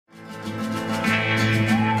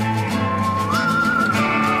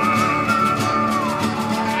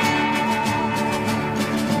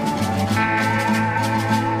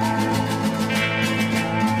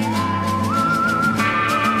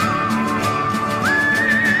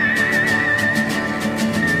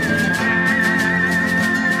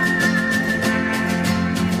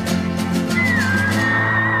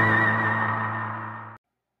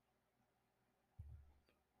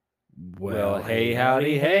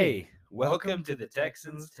howdy, hey. Welcome to the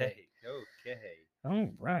Texans Take. Okay.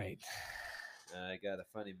 All right. I got a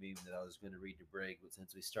funny meme that I was going to read to break, but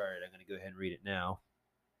since we started, I'm going to go ahead and read it now.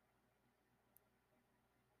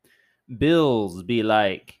 Bills be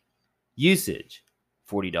like usage,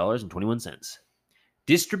 $40.21.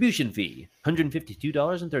 Distribution fee,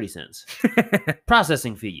 $152.30.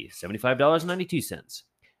 Processing fee, $75.92.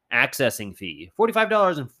 Accessing fee,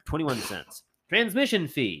 $45.21. Transmission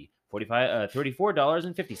fee,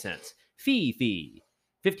 $34.50. Fee,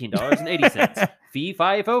 $15.80. Fee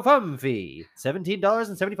FIFO fum fee,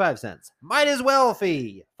 $17.75. Might as well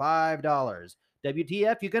fee, $5.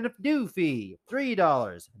 WTF you gonna do fee,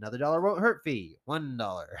 $3. Another dollar won't hurt fee,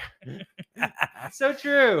 $1. So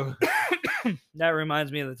true. That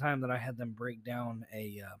reminds me of the time that I had them break down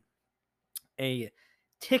a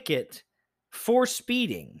ticket for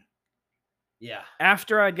speeding. Yeah.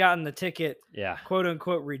 After I'd gotten the ticket, Yeah. quote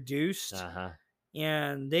unquote, reduced, Uh-huh.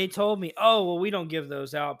 and they told me, "Oh, well, we don't give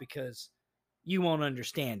those out because you won't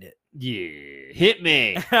understand it." Yeah. Hit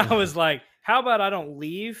me. I was like, "How about I don't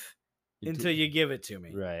leave until you give it to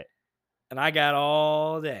me?" Right. And I got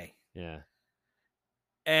all day. Yeah.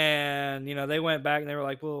 And, they went back and they were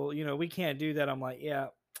like, "Well, we can't do that." I'm like, "Yeah,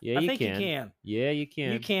 Yeah, I you think can. you can. Yeah, you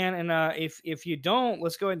can. You can." And if you don't,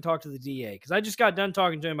 let's go ahead and talk to the DA. Because I just got done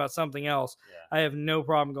talking to him about something else. Yeah. I have no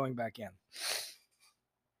problem going back in.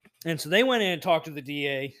 And so they went in and talked to the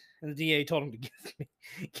DA, and the DA told him to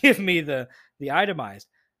give me the itemized.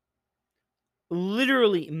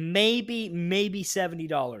 Literally, maybe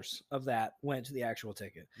 $70 of that went to the actual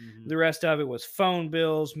ticket. Mhm. The rest of it was phone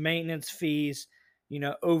bills, maintenance fees,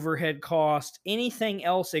 overhead costs, anything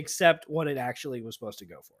else except what it actually was supposed to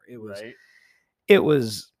go for. It was, Right. it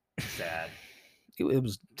was Sad. it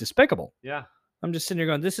was despicable. Yeah. I'm just sitting there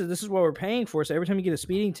going, this is what we're paying for. So every time you get a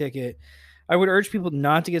speeding ticket, I would urge people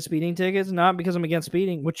not to get speeding tickets, not because I'm against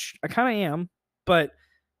speeding, which I kind of am, but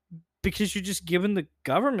because you're just giving the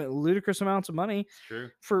government ludicrous amounts of money It's true.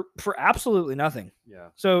 for absolutely nothing. Yeah.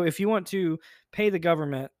 So if you want to pay the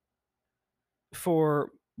government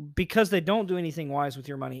because they don't do anything wise with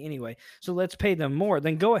your money anyway, so let's pay them more,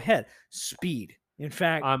 then go ahead, speed. In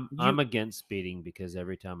fact, I'm against speeding because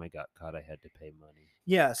every time I got caught, I had to pay money.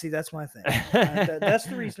 Yeah, see, that's my thing. That's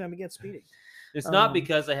the reason I'm against speeding. It's not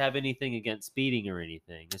because I have anything against speeding or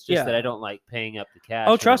anything. It's just Yeah. that I don't like paying up the cash.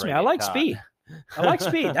 Oh, trust me, whenever I like get caught. speed. I like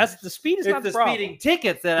speed. The speed is It's not the problem. speeding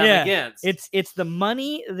tickets that Yeah, I'm against. It's the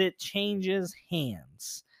money that changes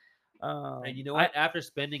hands. And you know what? After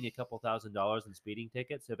spending a couple $1,000s in speeding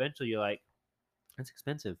tickets, eventually you're like, that's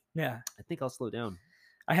expensive. Yeah. I think I'll slow down.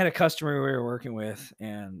 I had a customer we were working with,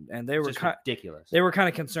 and they It's were just ridiculous. They were kind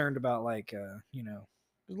of concerned about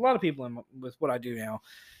there's a lot of people with what I do now.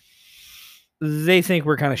 They think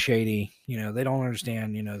we're kind of shady. They don't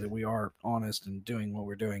understand, that we are honest and doing what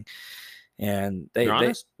we're doing. And You're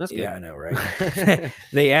honest? That's good. Yeah, I know, right?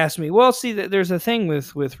 They asked me, well, see, there's a thing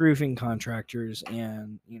with roofing contractors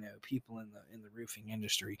and, people in the roofing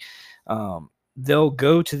industry. They'll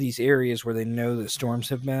go to these areas where they know that storms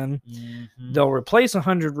have been. Mm-hmm. They'll replace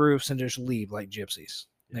 100 roofs and just leave like gypsies.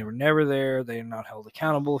 They were never there. They are not held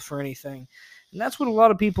accountable for anything. And that's what a lot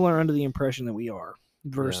of people are under the impression that we are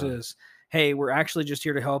versus, hey, we're actually just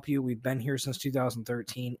here to help you. We've been here since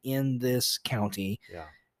 2013 in this county. Yeah.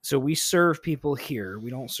 So we serve people here.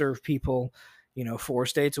 We don't serve people, 4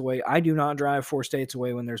 states away. I do not drive 4 states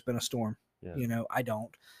away when there's been a storm. Yeah. I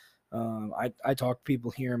don't. I talk to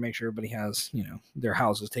people here and make sure everybody has, their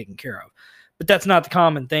houses taken care of. But that's not the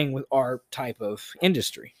common thing with our type of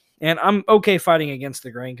industry. And I'm okay fighting against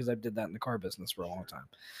the grain because I did that in the car business for a long time.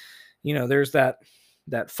 There's that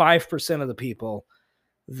 5% of the people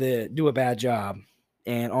that do a bad job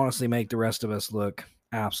and honestly make the rest of us look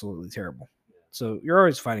absolutely terrible. So you're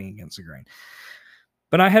always fighting against the grain.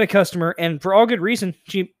 But I had a customer, and for all good reason,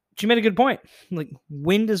 she made a good point. Like,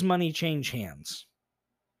 when does money change hands?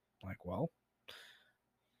 Like, well,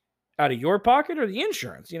 out of your pocket or the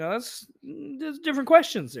insurance? There's different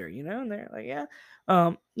questions there, and they're like, yeah.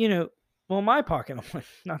 Well, my pocket. I'm like,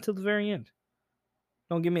 not till the very end.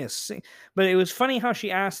 Don't give me a sing. But it was funny how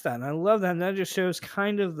she asked that, and I love that. And that just shows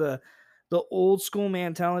kind of the old school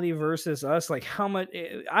mentality versus us. Like, how much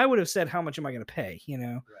I would have said, how much am I going to pay?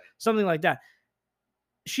 Right. Something like that.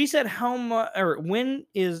 She said, how much, or when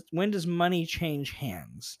does money change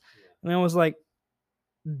hands? Yeah. And I was like,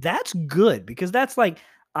 that's good, because that's like,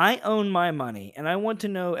 I own my money, and I want to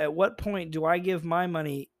know at what point do I give my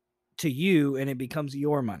money to you and it becomes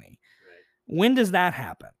your money? Right. When does that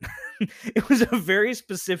happen? It was a very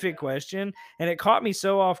specific question, and it caught me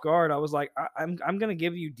so off guard. I was like, I'm going to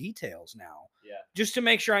give you details now. just to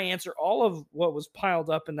make sure I answer all of what was piled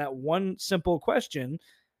up in that one simple question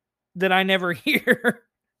that I never hear.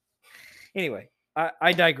 Anyway,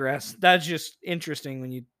 I digress. That's just interesting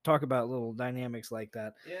when you talk about little dynamics like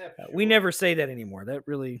that. Yeah, We never say that anymore.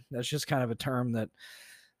 That's just kind of a term that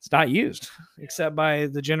it's not used except by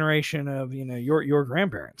the generation of your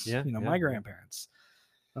grandparents. My grandparents.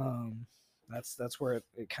 That's where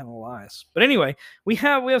it kind of lies. But anyway, we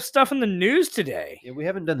have stuff in the news today. Yeah, we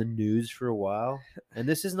haven't done the news for a while, and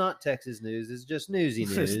this is not Texas news. It's just newsy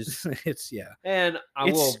news. It's and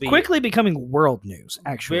it's quickly becoming world news.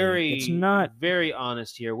 Actually, it's not very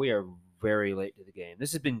honest here. We are very late to the game.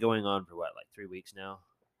 This has been going on for what, like 3 weeks now,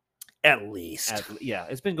 at least. Yeah,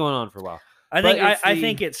 it's been going on for a while. I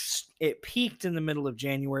think it peaked in the middle of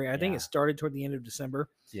January. I think it started toward the end of December.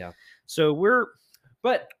 Yeah. So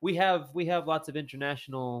but we have lots of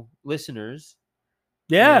international listeners.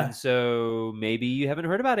 Yeah. And so maybe you haven't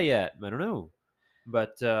heard about it yet. I don't know.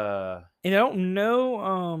 But and I don't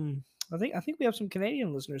know. I think we have some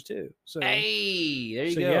Canadian listeners too. So hey, there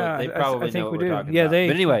you go. Yeah, they probably I think know what we we're do. talking Yeah, about.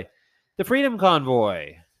 But anyway, the Freedom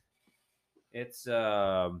Convoy. It's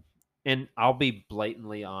and I'll be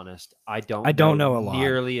blatantly honest. I don't know a lot.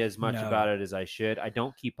 Nearly as much about it as I should. I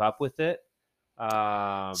don't keep up with it.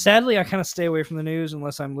 Sadly, I kind of stay away from the news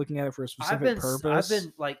unless I'm looking at it for a specific purpose.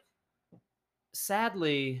 I've been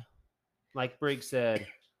sadly, like Briggs said,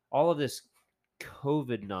 all of this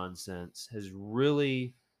COVID nonsense has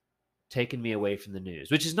really taken me away from the news,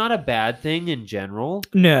 which is not a bad thing in general.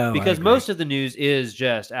 No, because most of the news is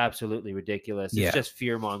just absolutely ridiculous. It's just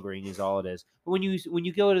fear mongering is all it is. But when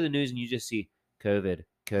you go to the news and you just see COVID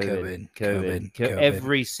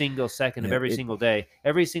every single second of every single day,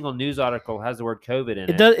 every single news article has the word COVID in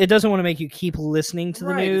it. It doesn't want to make you keep listening to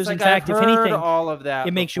the news. Like, in fact, if anything, all of that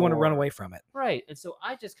it makes you want to run away from it. Right. And so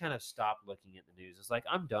I just kind of stopped looking at the news. It's like,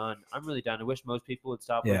 I'm done. I'm really done. I wish most people would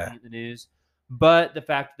stop looking at the news. But the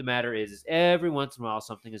fact of the matter is every once in a while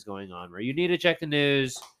something is going on where you need to check the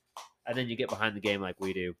news, and then you get behind the game like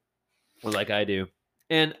we do, or like I do.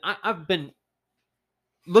 And I've been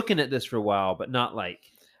looking at this for a while, but not like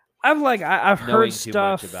I've heard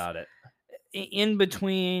stuff about it in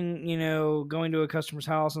between, going to a customer's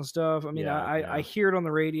house and stuff. I mean, I hear it on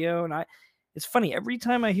the radio, and it's funny every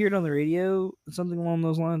time I hear it on the radio, something along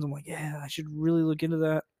those lines. I'm like, yeah, I should really look into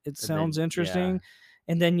that. It sounds interesting.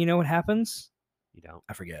 And then you know what happens? You don't.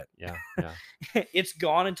 I forget. Yeah. It's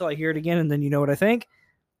gone until I hear it again, and then you know what I think?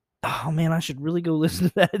 Oh man, I should really go listen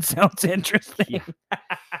to that. It sounds interesting.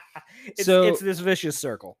 It's this vicious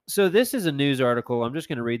circle. So this is a news article. I'm just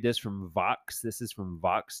going to read this from Vox. This is from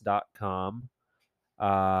Vox.com.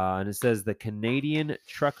 And it says the Canadian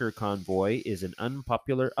trucker convoy is an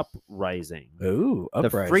unpopular uprising. Ooh,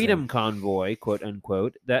 uprising. The Freedom Convoy, quote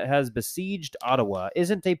unquote, that has besieged Ottawa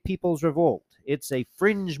isn't a people's revolt. It's a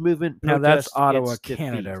fringe movement. Now that's Ottawa,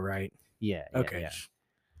 Canada, right? Yeah. Okay. Yeah.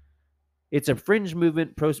 It's a fringe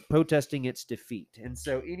movement protesting its defeat. And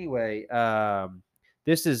so anyway,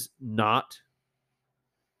 this is not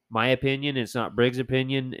my opinion. It's not Briggs'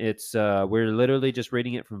 opinion. It's we're literally just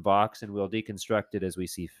reading it from Vox, and we'll deconstruct it as we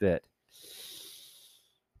see fit.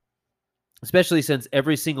 Especially since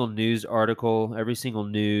every single news article, every single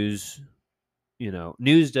news,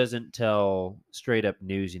 news doesn't tell straight up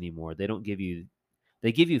news anymore. They give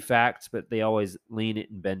you facts, but they always lean it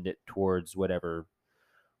and bend it towards whatever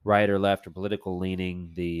right or left or political leaning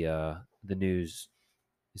the news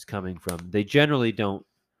is coming from. They generally don't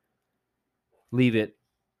leave it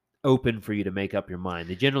open for you to make up your mind.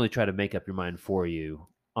 They generally try to make up your mind for you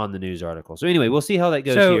on the news article. So anyway, we'll see how that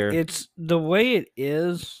goes here. It's the way it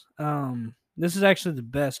is. This is actually the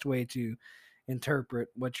best way to interpret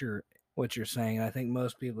what you're saying. I think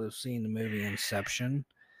most people have seen the movie Inception.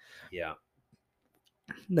 Yeah.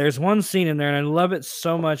 There's one scene in there, and I love it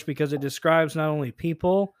so much because it describes not only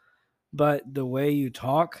people, but the way you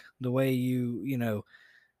talk, the way you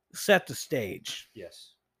set the stage.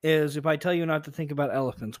 Yes. Is if I tell you not to think about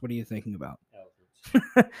elephants, what are you thinking about?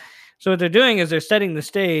 Elephants. So what they're doing is they're setting the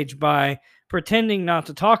stage by pretending not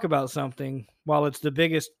to talk about something while it's the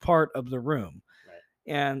biggest part of the room.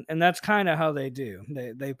 Right. And that's kind of how they do.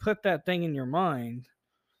 They put that thing in your mind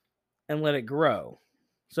and let it grow.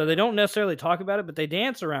 So they don't necessarily talk about it, but they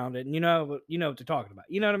dance around it, and you know what they're talking about.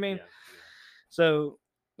 You know what I mean? Yeah. So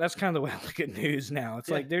that's kind of the way I look at news now. It's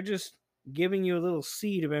like they're just giving you a little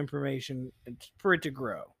seed of information for it to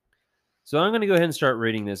grow. So I'm going to go ahead and start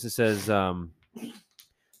reading this. It says,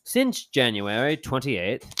 since January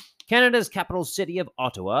 28th, Canada's capital city of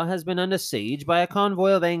Ottawa has been under siege by a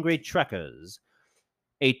convoy of angry truckers.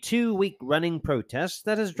 A 2-week running protest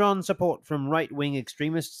that has drawn support from right-wing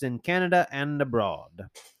extremists in Canada and abroad.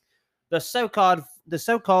 The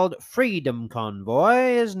so-called Freedom Convoy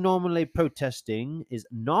is nominally protesting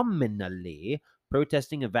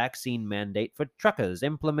a vaccine mandate for truckers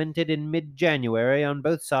implemented in mid-January on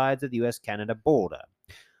both sides of the US-Canada border.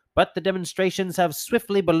 But the demonstrations have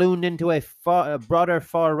swiftly ballooned into a broader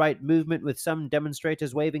far-right movement, with some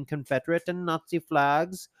demonstrators waving Confederate and Nazi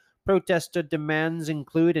flags. Protester demands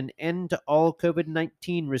include an end to all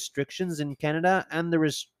COVID-19 restrictions in Canada and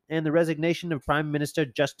the resignation of Prime Minister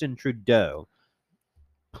Justin Trudeau.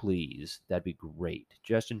 Please, that'd be great.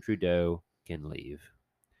 Justin Trudeau can leave.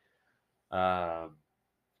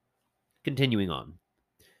 Continuing on.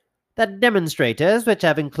 The demonstrators, which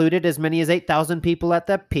have included as many as 8,000 people at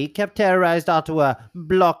their peak, have terrorized Ottawa,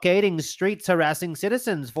 blockading streets, harassing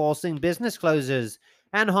citizens, forcing business closures,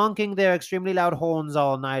 and honking their extremely loud horns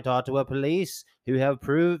all night. Ottawa police, who have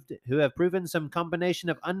proven some combination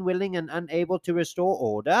of unwilling and unable to restore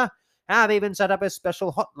order, have even set up a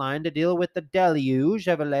special hotline to deal with the deluge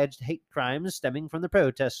of alleged hate crimes stemming from the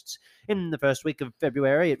protests. In the first week of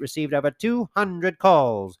February, it received over 200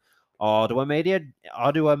 calls. Ottawa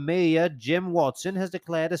Mayor Jim Watson has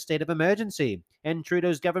declared a state of emergency, and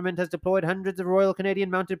Trudeau's government has deployed hundreds of Royal Canadian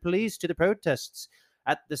Mounted Police to the protests.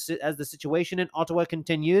 As the situation in Ottawa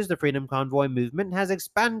continues, the Freedom Convoy movement has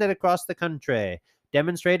expanded across the country.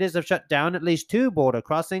 Demonstrators have shut down at least 2 border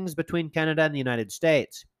crossings between Canada and the United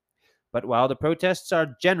States. But while the protests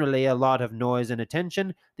are generally a lot of noise and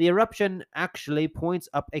attention, the eruption actually points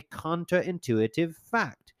up a counterintuitive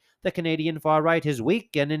fact. The Canadian far right is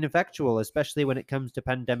weak and ineffectual, especially when it comes to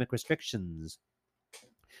pandemic restrictions.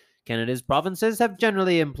 Canada's provinces have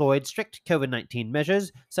generally employed strict COVID-19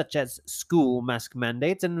 measures, such as school mask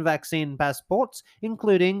mandates and vaccine passports,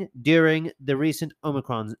 including during the recent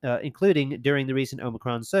Omicron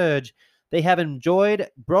surge. They have enjoyed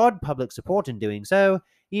broad public support in doing so.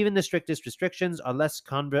 Even the strictest restrictions are less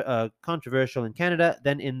controversial in Canada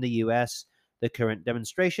than in the US. The current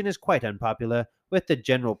demonstration is quite unpopular with the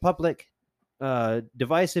general public,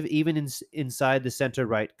 divisive even inside the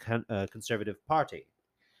center-right Conservative Party.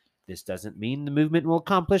 This doesn't mean the movement will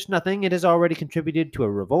accomplish nothing. It has already contributed to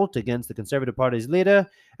a revolt against the Conservative Party's leader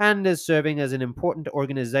and is serving as an important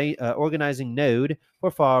organizing node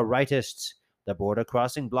for far-rightists. The border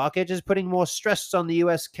crossing blockage is putting more stress on the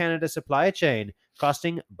US-Canada supply chain,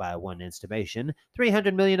 costing, by one estimation,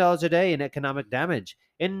 $300 million a day in economic damage.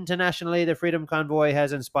 Internationally, the Freedom Convoy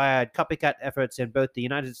has inspired copycat efforts in both the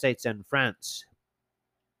United States and France.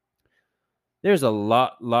 There's a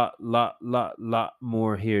lot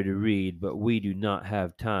more here to read, but we do not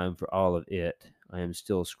have time for all of it. I am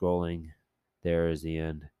still scrolling. There is the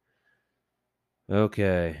end.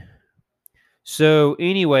 Okay. So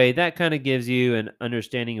anyway, that kind of gives you an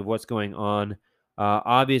understanding of what's going on.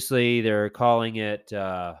 Obviously, they're calling it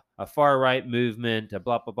a far-right movement,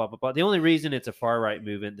 blah, blah, blah, blah, blah. The only reason it's a far-right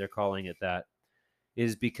movement, they're calling it that,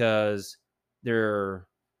 is because they're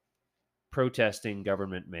protesting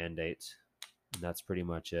government mandates. And that's pretty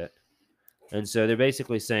much it. And so they're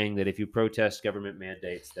basically saying that if you protest government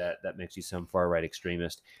mandates, that makes you some far-right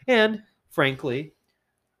extremist. And frankly,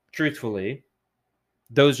 truthfully,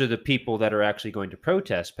 those are the people that are actually going to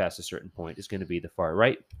protest past a certain point is going to be the far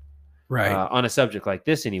right. Right. On a subject like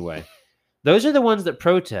this anyway. Those are the ones that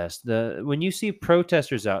protest. When you see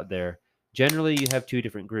protesters out there, generally you have 2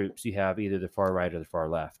 different groups. You have either the far right or the far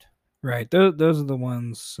left. Right. Those are the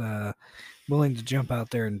ones willing to jump out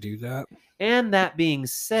there and do that. And that being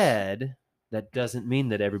said, that doesn't mean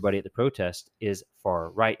that everybody at the protest is far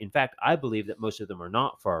right. In fact, I believe that most of them are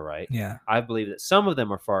not far right. Yeah. I believe that some of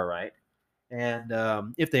them are far right. And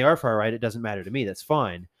if they are far right, it doesn't matter to me. That's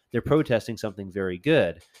fine. They're protesting something very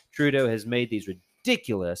good. Trudeau has made these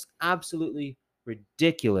ridiculous, absolutely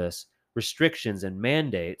ridiculous restrictions and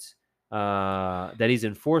mandates that he's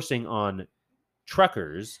enforcing on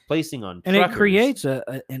truckers, placing on and truckers. It creates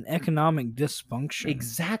an economic dysfunction.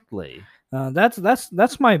 Exactly.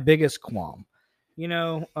 That's my biggest qualm.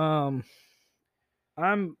 I'm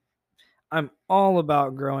all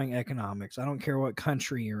about growing economics. I don't care what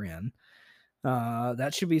country you're in.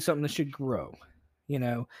 That should be something that should grow,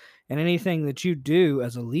 and anything that you do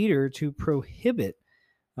as a leader to prohibit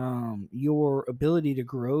your ability to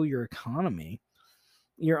grow your economy,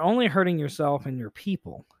 you're only hurting yourself and your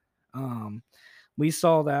people. We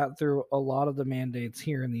saw that through a lot of the mandates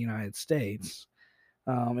here in the United States.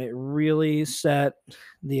 It really set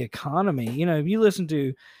the economy. If you listen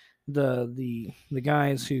to the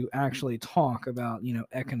guys who actually talk about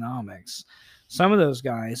economics, some of those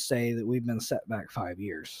guys say that we've been set back 5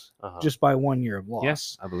 years just by 1 year of loss.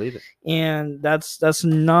 Yes, I believe it. And that's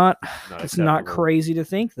not it's not acceptable. crazy to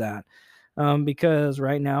think that, because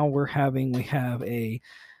right now we have a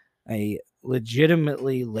a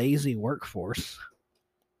legitimately lazy workforce.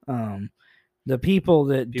 The people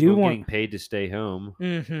that People do want getting paid to stay home.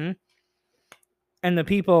 Mm-hmm. And the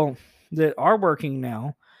people that are working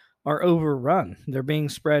now are overrun. They're being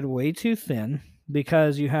spread way too thin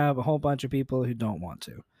because you have a whole bunch of people who don't want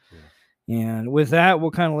to. Yeah. And with that,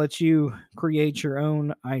 we'll kind of let you create your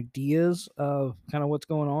own ideas of kind of what's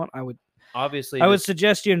going on. Obviously, I would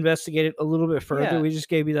suggest you investigate it a little bit further. Yeah, We just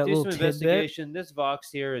gave you that do little some tidbit. investigation. This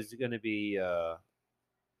Vox here is going to be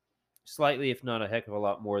slightly, if not a heck of a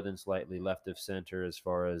lot more than slightly, left of center as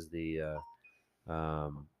far as the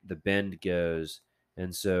bend goes.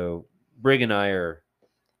 And so Brig and I are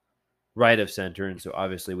right of center, and so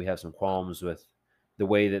obviously we have some qualms with the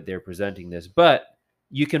way that they're presenting this. But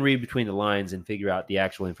you can read between the lines and figure out the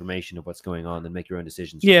actual information of what's going on, and make your own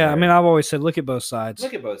decisions. Yeah, I mean, I've always said look at both sides.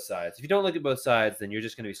 Look at both sides. If you don't look at both sides, then you're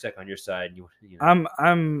just going to be stuck on your side. And you know,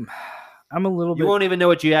 I'm a little bit. You won't even know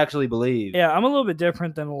what you actually believe. Yeah, I'm a little bit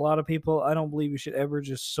different than a lot of people. I don't believe you should ever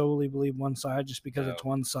just solely believe one side just because it's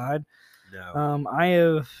one side. No. I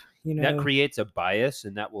have, that creates a bias,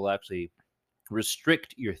 and that will actually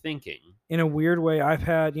restrict your thinking. In a weird way, I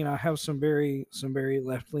have some very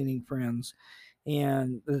left leaning friends,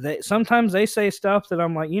 and sometimes they say stuff that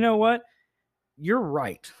I'm like, you know what, you're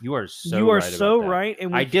right. You are so right,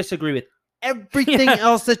 and I disagree with everything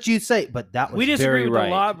else that you say, but that was we disagree with right.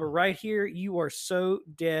 a lot. But right here, you are so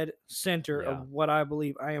dead center of what I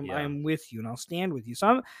believe. I am with you, and I'll stand with you.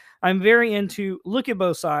 So I'm very into look at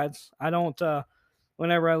both sides. I don't.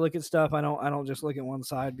 Whenever I look at stuff, I don't just look at one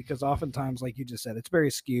side, because oftentimes, like you just said, it's very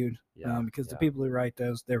skewed. Because the people who write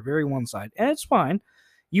those, they're very one side, and it's fine.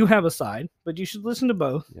 You have a side, but you should listen to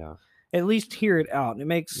both. Yeah. At least hear it out. It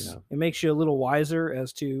makes you a little wiser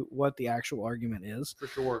as to what the actual argument is. For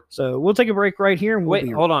sure. So we'll take a break right here, and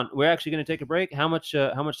wait, hold on. We're actually going to take a break. How much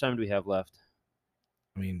time do we have left?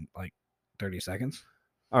 I mean, like 30 seconds.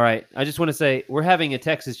 All right. I just want to say we're having a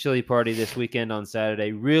Texas chili party this weekend on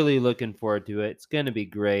Saturday. Really looking forward to it. It's going to be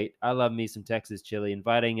great. I love me some Texas chili.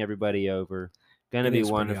 Inviting everybody over. Going to be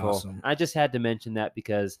wonderful. Awesome. I just had to mention that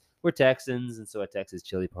because we're Texans, and so a Texas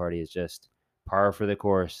chili party is just par for the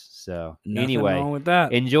course. So Nothing wrong with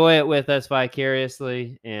that. Enjoy it with us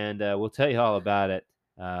vicariously, and we'll tell you all about it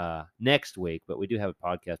next week. But we do have a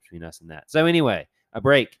podcast between us and that. So anyway, a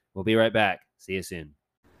break. We'll be right back. See you soon.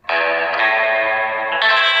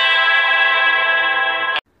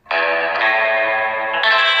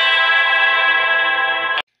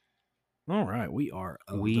 All right, we are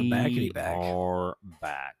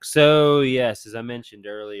back. So yes, as I mentioned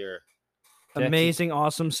earlier, amazing,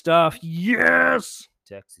 awesome stuff. Yes,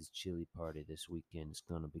 Texas chili party this weekend is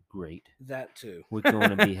gonna be great. That too. We're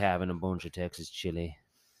gonna be having a bunch of Texas chili.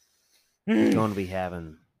 We're gonna be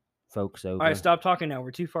having folks over. All right, stop talking now.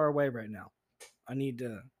 We're too far away right now. I need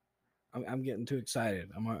to. I'm getting too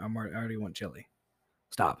excited. I already want chili.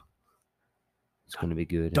 Stop. It's gonna be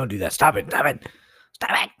good. Don't do that. Stop it. Stop it.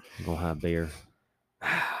 Stop it. I'm gonna have beer.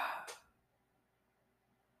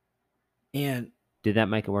 And did that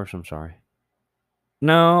make it worse? I'm sorry.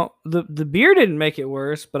 No, the beer didn't make it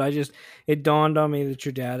worse, but it dawned on me that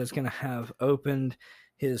your dad is gonna have opened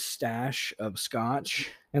his stash of scotch,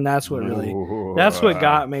 and that's what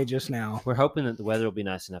got me just now. We're hoping that the weather will be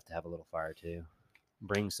nice enough to have a little fire too.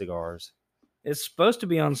 Bring cigars. It's supposed to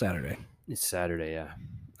be on Saturday. It's Saturday, yeah.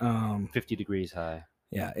 50 degrees high.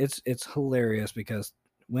 Yeah, it's hilarious because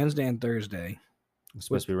Wednesday and Thursday it's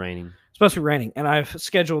supposed to be raining. It's supposed to be raining, and I've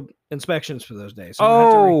scheduled inspections for those days. So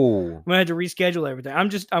I'm gonna have to reschedule everything.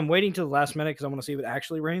 I'm waiting till the last minute because I want to see if it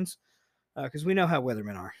actually rains, because we know how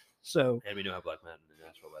weathermen are. So and we know how Black Mountain and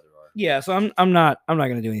natural weather are. Yeah, so I'm not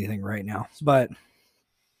gonna do anything right now. But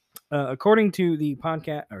according to the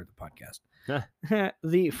podcast,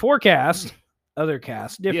 the forecast,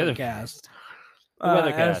 different cast,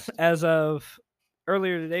 weathercast, as of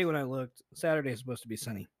earlier today when I looked, Saturday is supposed to be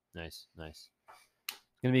sunny. Nice.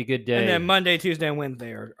 Gonna be a good day. And then Monday, Tuesday, and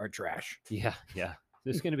Wednesday are trash. Yeah.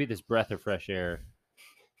 There's gonna be this breath of fresh air,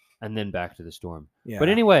 and then back to the storm. Yeah. But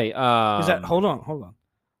anyway, is that hold on?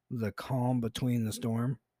 The calm between the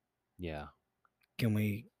storm. Yeah. Can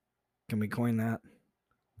we coin that?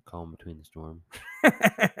 Calm between the storm.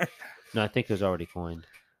 No, I think it was already coined.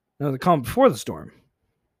 No, the calm before the storm.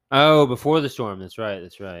 Oh, before the storm. That's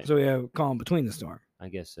right. So we have calm between the storm. I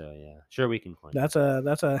guess so. Yeah. Sure, we can coin. That's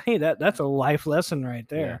a life lesson right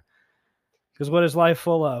there. Because what is life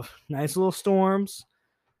full of? Nice little storms.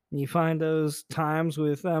 And you find those times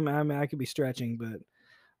with I mean, I could be stretching, but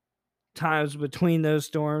times between those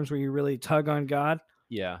storms where you really tug on God.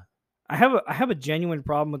 Yeah. I have a genuine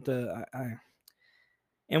problem with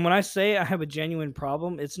And when I say I have a genuine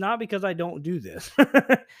problem, it's not because I don't do this.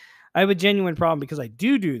 I have a genuine problem because I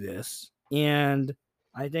do this. And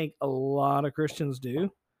I think a lot of Christians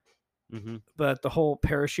do. Mm-hmm. But the whole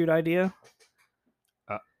parachute idea,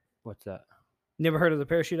 What's that? never heard of the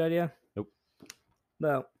parachute idea? Nope.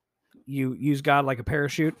 No. You use God like a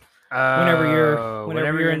parachute. Whenever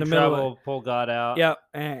you're in the middle trouble, pull God out. Yep,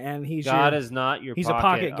 and he's God is not your he's pocket a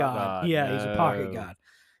pocket God. Yeah, No. he's a pocket God.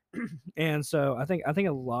 And so I think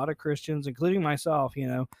a lot of Christians, including myself,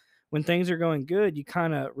 when things are going good, you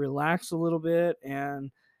kind of relax a little bit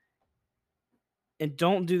and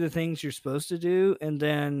don't do the things you're supposed to do, and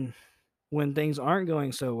then when things aren't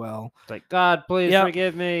going so well, It's like, God, please Yep.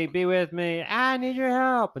 forgive me, be with me. I need your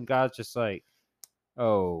help. And God's just like,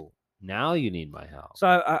 oh, now you need my help.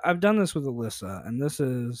 So I've done this with Alyssa, and this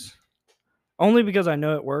is only because I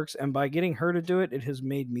know it works, and by getting her to do it, it has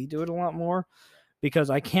made me do it a lot more, because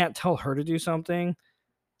I can't tell her to do something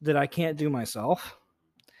that I can't do myself.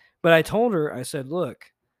 But I told her, I said, look,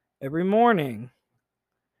 every morning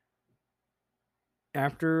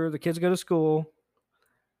after the kids go to school,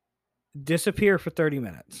 disappear for 30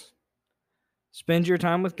 minutes. Spend your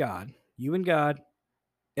time with God, you and God,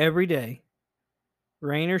 every day,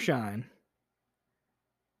 rain or shine,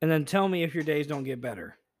 and then tell me if your days don't get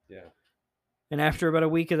better. Yeah. And after about a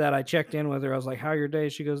week of that, I checked in with her. I was like, how are your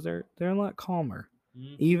days? She goes, they're a lot calmer,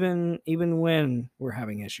 Mm-hmm. even when we're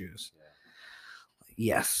having issues. Yeah.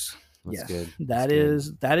 Yes. That's yes. good.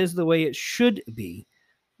 That is the way it should be.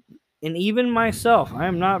 And even myself, I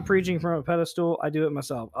am not preaching from a pedestal. I do it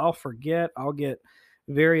myself. I'll forget. I'll get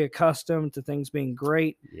very accustomed to things being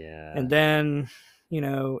great. Yeah. And then,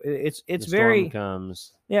 it's the very storm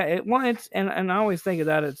comes. Yeah, it's and I always think of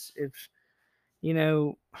that. It's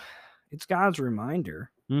it's God's reminder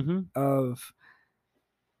of,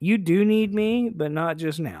 you do need me, but not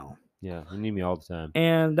just now. Yeah, you need me all the time.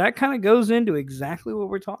 And that kind of goes into exactly what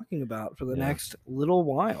we're talking about for the next little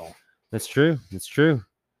while. That's true. It's true.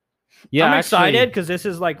 Yeah, I'm excited because this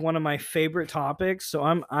is like one of my favorite topics. So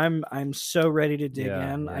I'm so ready to dig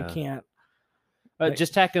in. Yeah. I can't.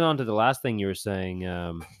 Just tacking on to the last thing you were saying.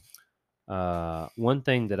 One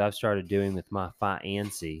thing that I've started doing with my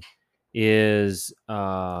fiancé is,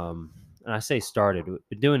 and I say started, we've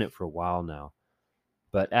been doing it for a while now,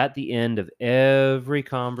 but at the end of every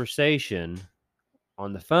conversation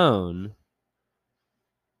on the phone,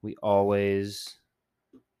 we always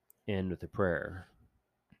end with a prayer.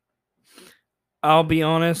 I'll be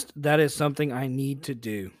honest, that is something I need to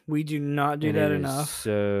do. We do not do that enough.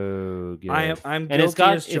 So good. I'm guilty and it's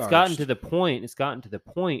gotten charged. to the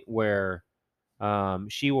point where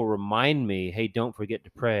she will remind me, hey, don't forget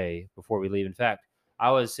to pray before we leave. In fact,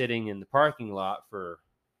 I was sitting in the parking lot for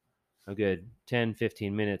a good 10,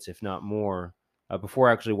 15 minutes, if not more, before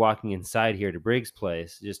actually walking inside here to Briggs'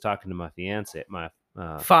 place, just talking to my fiance.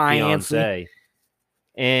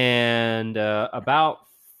 And about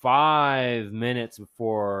 5 minutes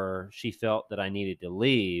before she felt that I needed to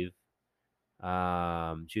leave,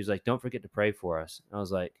 she was like, don't forget to pray for us. And I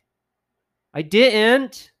was like, I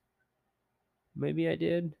didn't. Maybe I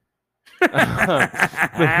did.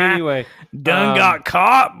 But anyway, got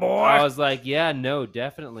caught, boy. I was like, yeah, no,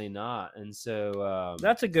 definitely not. And so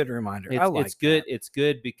that's a good reminder. It's good. It's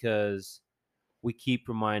good because we keep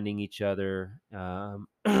reminding each other, and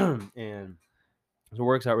so it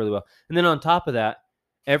works out really well. And then on top of that,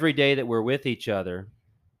 every day that we're with each other,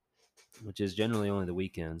 which is generally only the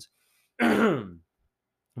weekends,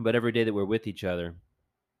 but every day that we're with each other,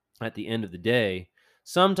 at the end of the day,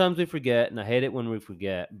 sometimes we forget, and I hate it when we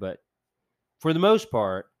forget, but for the most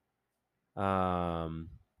part,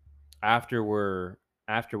 after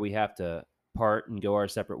we have to part and go our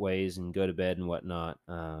separate ways and go to bed and whatnot,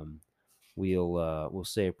 we'll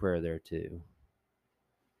say a prayer there too.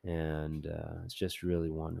 And it's just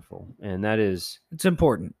really wonderful. And it's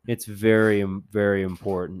important. It's very, very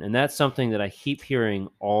important. And that's something that I keep hearing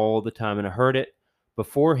all the time. And I heard it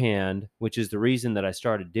beforehand, which is the reason that I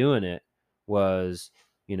started doing it, was,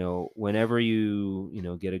 whenever you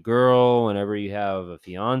get a girl, whenever you have a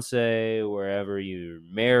fiance, wherever you're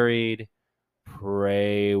married,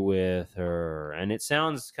 pray with her. And it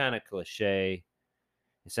sounds kind of cliche.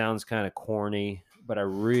 It sounds kind of corny, but I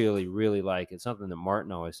really, really like it. Something that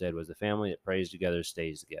Martin always said was, the family that prays together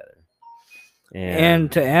stays together. And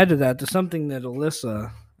to add to that, to something that Alyssa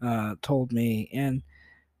told me, and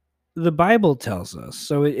the Bible tells us,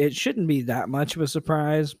 so it shouldn't be that much of a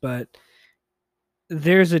surprise, but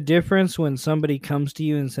there's a difference when somebody comes to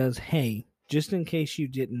you and says, hey, just in case you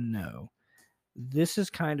didn't know, this is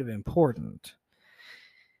kind of important.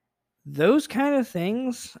 Those kind of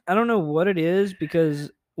things, I don't know what it is, because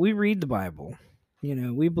we read the Bible.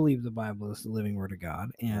 we believe the Bible is the living word of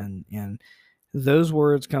God, and those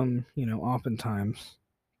words come, oftentimes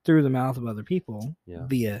through the mouth of other people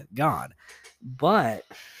via God. But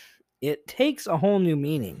it takes a whole new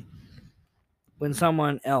meaning when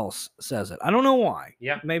someone else says it. I don't know why.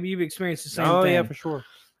 Yeah. Maybe you've experienced the same thing. Oh, yeah, for sure.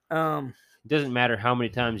 Um, It doesn't matter how many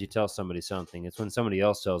times you tell somebody something. It's when somebody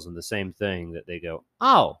else tells them the same thing that they go,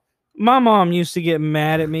 oh. My mom used to get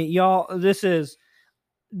mad at me. Y'all, this is,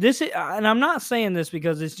 and I'm not saying this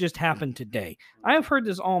because it's just happened today. I have heard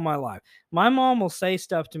this all my life. My mom will say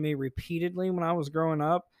stuff to me repeatedly when I was growing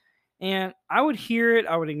up, and I would hear it.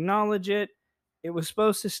 I would acknowledge it. It was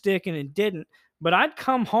supposed to stick, and it didn't. But I'd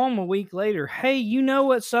come home a week later. Hey, you know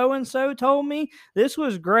what so-and-so told me? This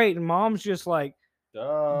was great. And mom's just like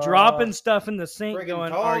dropping stuff in the sink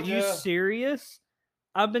going, are you serious?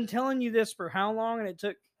 I've been telling you this for how long? And it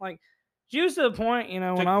took she was to the point, when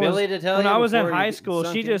I was in high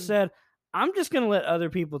school, she just said, I'm just going to let other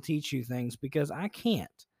people teach you things because I can't.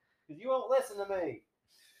 Because you won't listen to me.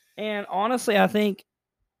 And honestly, I think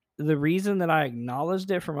the reason that I acknowledged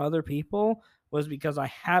it from other people was because I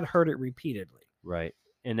had heard it repeatedly. Right.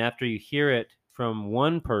 And after you hear it from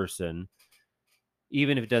one person,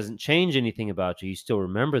 even if it doesn't change anything about you, you still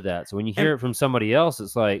remember that. So when you hear it from somebody else,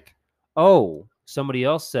 it's like, oh, somebody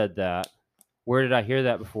else said that. Where did I hear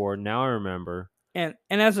that before? Now I remember. And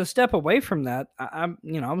as a step away from that, I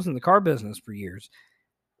was in the car business for years.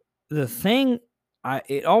 The thing,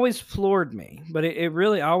 it always floored me, but it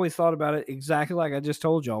really, I always thought about it exactly like I just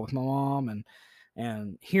told y'all with my mom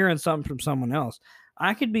and hearing something from someone else.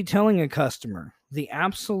 I could be telling a customer the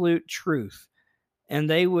absolute truth, and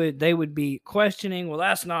they would be questioning, well,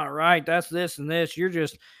 that's not right. That's this and this. You're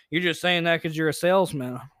just saying that because you're a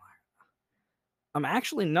salesman. I'm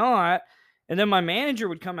actually not. And then my manager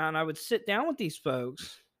would come out and I would sit down with these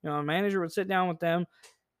folks. My manager would sit down with them.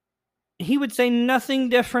 He would say nothing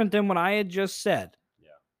different than what I had just said. Yeah.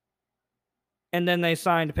 And then they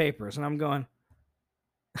signed papers. And I'm going,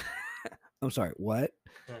 I'm sorry, what?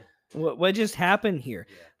 What just happened here?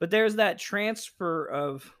 Yeah. But there's that transfer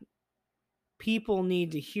of people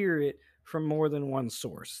need to hear it from more than one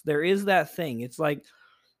source. There is that thing. It's like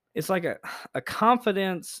a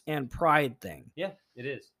confidence and pride thing. Yeah, it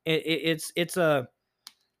is. It's an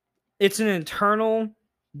internal.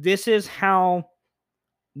 This is how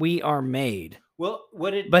we are made. Well,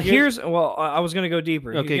 I was going to go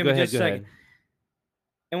deeper. Okay, go ahead. Go ahead.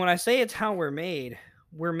 And when I say it's how we're made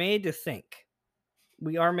to think.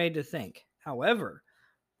 We are made to think. However,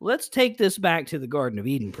 let's take this back to the Garden of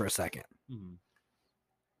Eden for a second. Mm-hmm.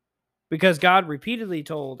 Because God repeatedly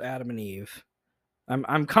told Adam and Eve,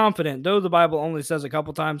 I'm confident, though the Bible only says a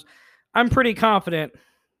couple times, I'm pretty confident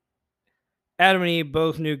Adam and Eve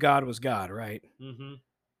both knew God was God, right? Mm-hmm.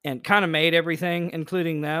 And kind of made everything,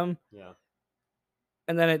 including them. Yeah.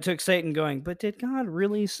 And then it took Satan going, but did God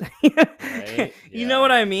really say right? You know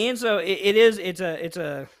what I mean? So it's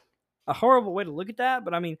a horrible way to look at that,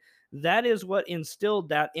 but I mean, that is what instilled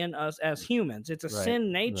that in us as humans. It's a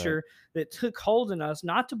sin nature that took hold in us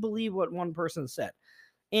not to believe what one person said.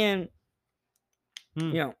 And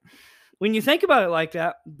when you think about it like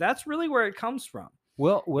that, that's really where it comes from.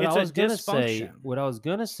 Well, what I was going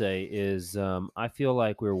to say is I feel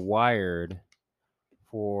like we're wired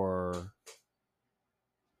for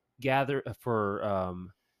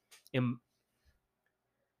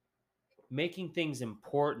making things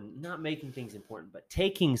important, not making things important, but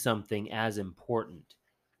taking something as important,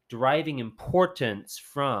 deriving importance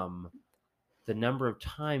from the number of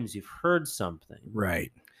times you've heard something. Right.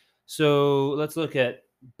 So let's look at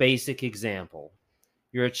basic example.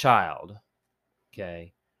 You're a child.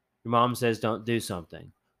 Okay. Your mom says don't do something.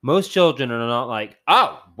 Most children are not like,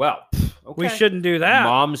 oh, well, okay. We shouldn't do that.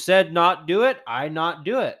 Mom said not do it. I not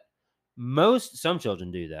do it. Some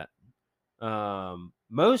children do that.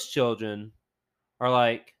 Most children are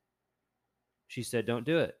like, she said don't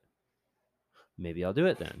do it. Maybe I'll do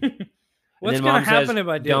it then. What's going to happen if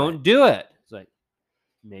I do don't do it? It's like,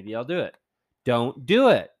 maybe I'll do it. Don't do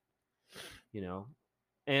it.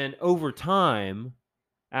 And over time,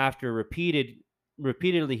 after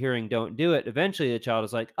repeatedly hearing don't do it, eventually the child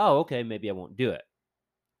is like, oh, okay, maybe I won't do it.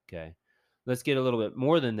 Okay. Let's get a little bit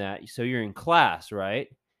more than that. So you're in class, right?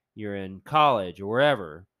 You're in college or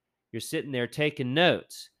wherever. You're sitting there taking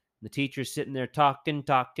notes. The teacher's sitting there talking.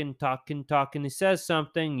 He says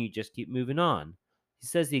something. You just keep moving on. He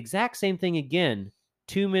says the exact same thing again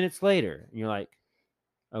 2 minutes later. And you're like,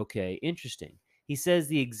 okay, interesting. He says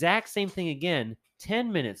the exact same thing again 10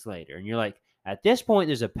 minutes later. And you're like, at this point,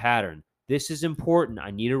 there's a pattern. this is important. I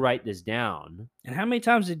need to write this down. And how many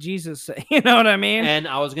times did Jesus say? You know what I mean? And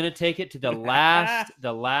I was going to take it to the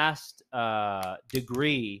last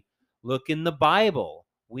degree. Look in the Bible.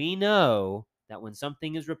 We know that when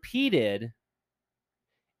something is repeated,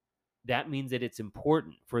 that means that it's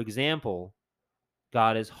important. For example,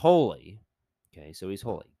 God is holy. Okay, so he's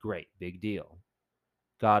holy. Great, big deal.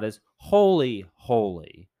 God is holy,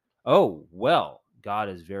 holy. Oh, well, God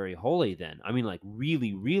is very holy then. I mean, like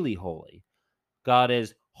really, really holy. God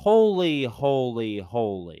is holy, holy,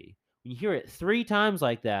 holy. When you hear it 3 times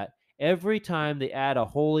like that, every time they add a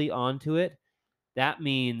holy onto it, that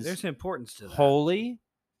means There's importance to that. holy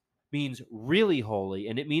means really holy,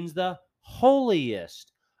 and it means the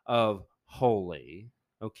holiest of holy.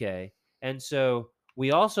 Okay. And so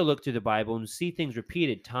we also look through the Bible and see things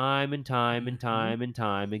repeated time and time and time and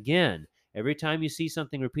time again. Every time you see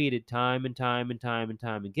something repeated time and time and time and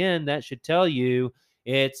time again, that should tell you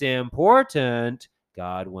it's important.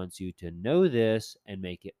 God wants you to know this and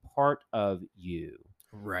make it part of you.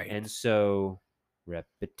 Right. And so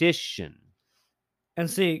repetition. And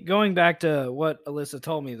see, going back to what Alyssa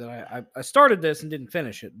told me, that I started this and didn't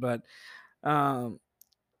finish it, but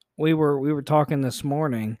we were talking this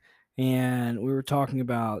morning, and we were talking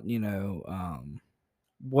about,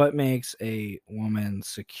 what makes a woman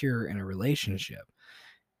secure in a relationship.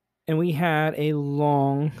 And we had a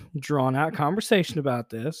long, drawn out conversation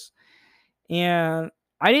about this. And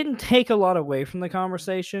I didn't take a lot away from the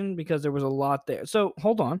conversation because there was a lot there. So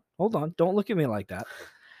hold on. Don't look at me like that.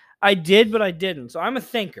 I did, but I didn't. So I'm a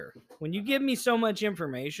thinker. When you give me so much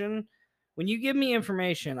information,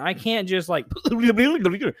 I can't just like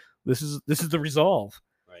this is the resolve.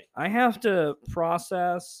 Right. I have to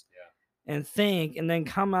process and think, and then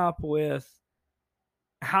come up with,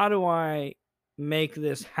 how do I make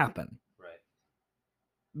this happen? Right.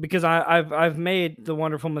 Because I've made the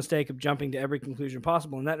wonderful mistake of jumping to every conclusion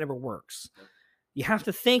possible, and that never works. You have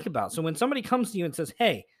to think about it. So when somebody comes to you and says,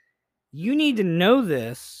 hey, you need to know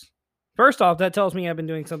this, first off, that tells me I've been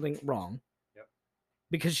doing something wrong. Yep.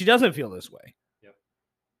 Because she doesn't feel this way. Yep.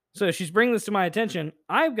 So if she's bringing this to my attention,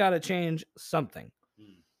 I've got to change something.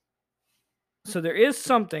 So there is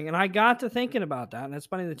something, and I got to thinking about that, and it's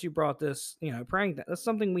funny that you brought this, praying. That's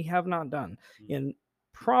something we have not done in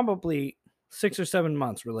probably 6 or 7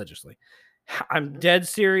 months religiously. I'm dead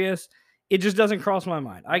serious. It just doesn't cross my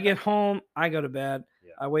mind. I get home, I go to bed,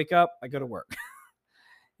 I wake up, I go to work.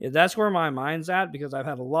 That's where my mind's at, because I've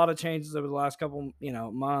had a lot of changes over the last couple,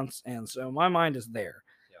 months, and so my mind is there.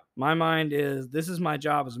 Yeah. My mind is, this is my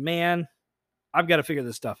job as a man. I've got to figure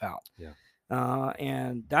this stuff out. Yeah.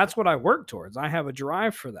 And that's what I work towards. I have a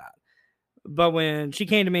drive for that. But when she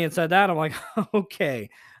came to me and said that, I'm like, okay,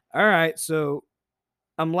 all right. So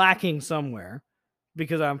I'm lacking somewhere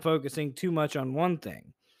because I'm focusing too much on one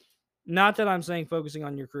thing. Not that I'm saying focusing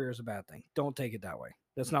on your career is a bad thing. Don't take it that way.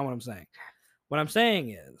 That's not what I'm saying. What I'm saying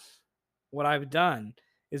is, what I've done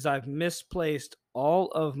is I've misplaced all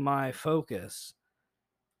of my focus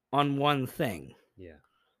on one thing. Yeah.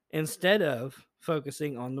 Instead of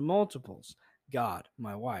focusing on the multiples. God,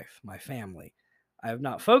 my wife, my family. I have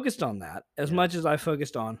not focused on that as much as I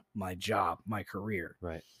focused on my job, my career.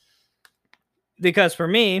 Right. Because for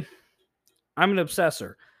me, I'm an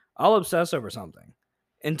obsessor. I'll obsess over something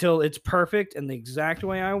until it's perfect and the exact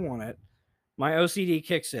way I want it. My OCD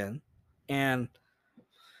kicks in, and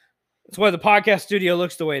that's why the podcast studio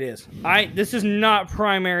looks the way it is. This is not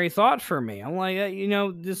primary thought for me. I'm like,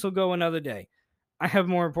 this will go another day. I have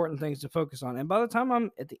more important things to focus on. And by the time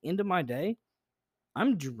I'm at the end of my day,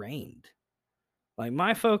 I'm drained. Like,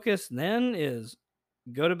 my focus then is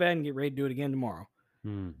go to bed and get ready to do it again tomorrow.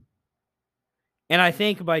 And I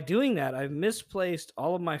think by doing that, I've misplaced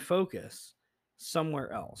all of my focus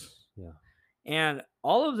somewhere else. Yeah. And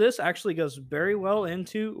all of this actually goes very well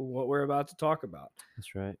into what we're about to talk about.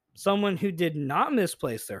 That's right. Someone who did not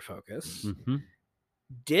misplace their focus,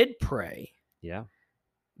 did pray,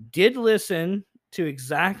 did listen to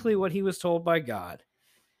exactly what he was told by God,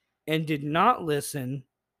 and did not listen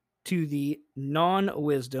to the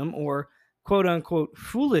non-wisdom or quote-unquote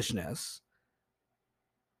foolishness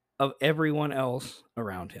of everyone else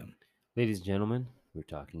around him. Ladies and gentlemen, we're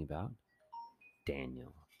talking about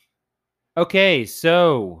Daniel. Okay,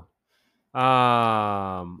 so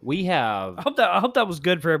we have... I hope that was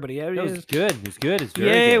good for everybody. It was good. It was good. It's very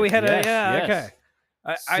Yay, good. we had yes. Okay.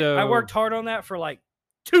 I worked hard on that for like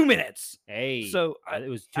 2 minutes. Hey, so it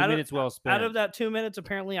was 2 minutes well spent. Out of that 2 minutes,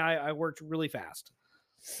 apparently I worked really fast.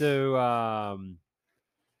 So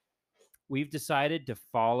we've decided to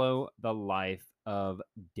follow the life of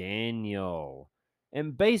Daniel.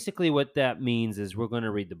 And basically what that means is we're going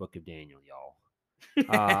to read the book of Daniel, y'all.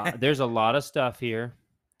 There's a lot of stuff here.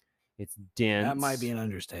 It's dense. That might be an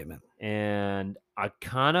understatement. And I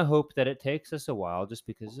kind of hope that it takes us a while, just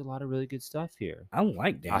because there's a lot of really good stuff here. I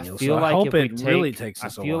like Daniel, I feel so like I hope if we it really takes I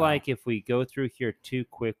us a feel while. like if we go through here too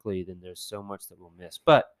quickly, then there's so much that we'll miss.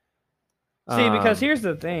 But See, because here's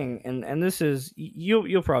the thing, and this is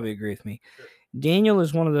you'll probably agree with me. Daniel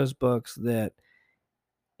is one of those books that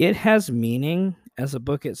it has meaning as a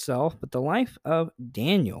book itself, but the life of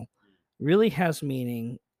Daniel really has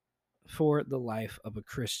meaning for the life of a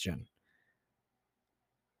Christian.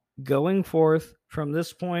 Going forth from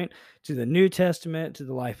this point to the New Testament, to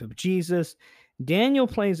the life of Jesus, Daniel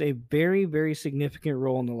plays a very, very significant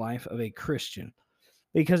role in the life of a Christian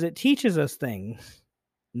because it teaches us things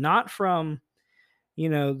not from,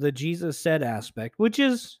 the Jesus said aspect, which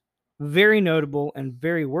is very notable and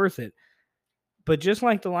very worth it. But just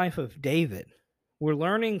like the life of David, we're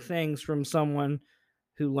learning things from someone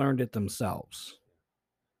who learned it themselves.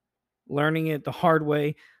 Learning it the hard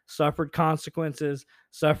way, suffered consequences,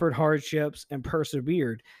 suffered hardships, and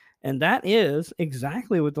persevered. And that is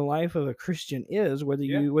exactly what the life of a Christian is, whether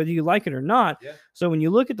you like it or not. Yeah. So when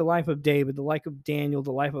you look at the life of David, the life of Daniel,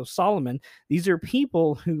 the life of Solomon, these are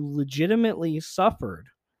people who legitimately suffered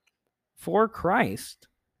for Christ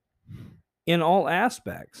in all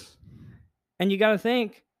aspects. And you got to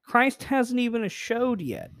think, Christ hasn't even showed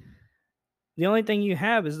yet. The only thing you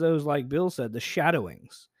have is those, like Bill said, the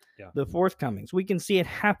shadowings, the forthcomings. We can see it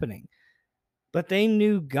happening. But they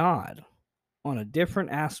knew God on a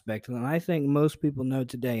different aspect than I think most people know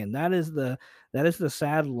today. And that is the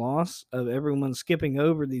sad loss of everyone skipping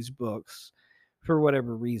over these books for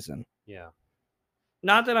whatever reason. Yeah.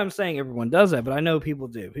 Not that I'm saying everyone does that, but I know people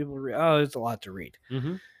do. People it's a lot to read.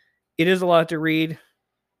 Mm-hmm. It is a lot to read,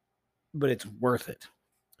 but it's worth it.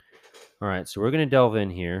 All right, so we're going to delve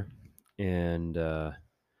in here. And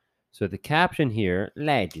so the caption here,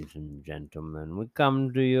 ladies and gentlemen, we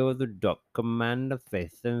come to you with the document of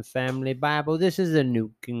Faith and Family Bible. This is the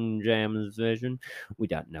New King James Version. We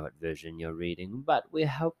don't know what version you're reading, but we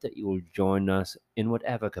hope that you will join us in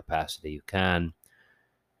whatever capacity you can.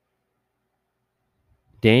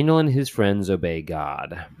 Daniel and his friends obey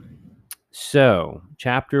God. So,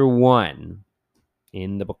 chapter 1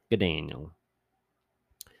 in the book of Daniel.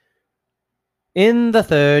 In the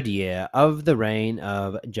 3rd year of the reign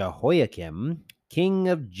of Jehoiakim, king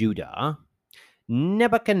of Judah,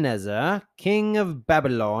 Nebuchadnezzar, king of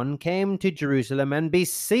Babylon, came to Jerusalem and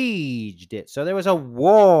besieged it. So there was a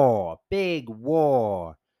war, big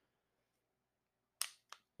war.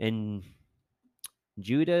 And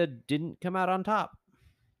Judah didn't come out on top.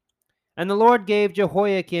 And the Lord gave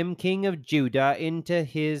Jehoiakim, king of Judah, into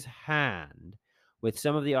his hand, with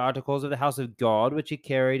some of the articles of the house of God, which he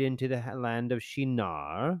carried into the land of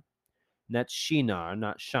Shinar. And that's Shinar,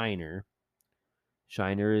 not Shiner.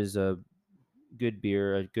 Shiner is a good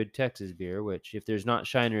beer, a good Texas beer, which if there's not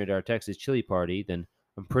Shiner at our Texas chili party, then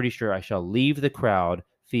I'm pretty sure I shall leave the crowd,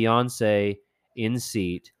 fiance in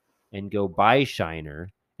seat, and go buy Shiner.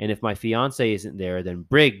 And if my fiance isn't there, then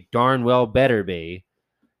Brig darn well better be.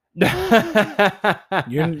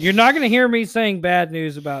 You're not going to hear me saying bad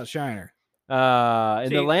news about Shiner.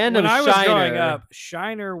 In the land of Shiner, when I was growing up,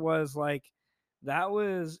 Shiner was like, that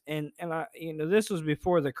was, and I, this was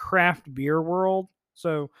before the craft beer world.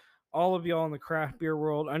 So all of y'all in the craft beer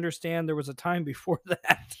world understand there was a time before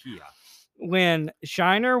that. Yeah. When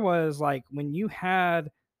Shiner was like, when you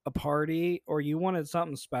had a party or you wanted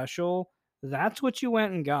something special, that's what you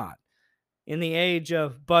went and got. In the age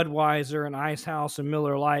of Budweiser and Ice House and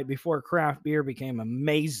Miller Lite, before craft beer became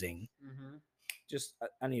amazing. Mm-hmm. Just,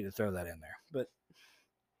 I need to throw that in there, but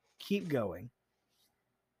keep going.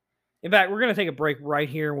 In fact, we're going to take a break right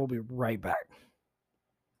here and we'll be right back.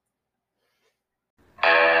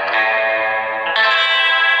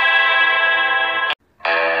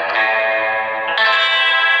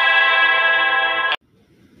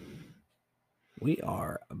 We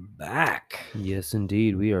are back. Yes,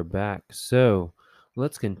 indeed, we are back. So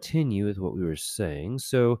let's continue with what we were saying.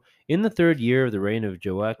 So in the 3rd year of the reign of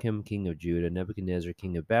Joachim, king of Judah, Nebuchadnezzar,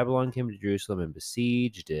 king of Babylon, came to Jerusalem and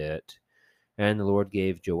besieged it. And the Lord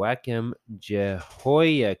gave Jehoiakim,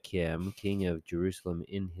 king of Jerusalem,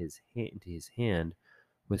 into his hand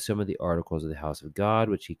with some of the articles of the house of God,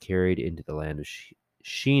 which he carried into the land of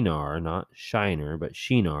Shinar, not Shiner, but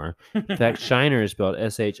Shinar. In fact, Shiner is spelled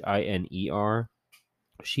Shiner.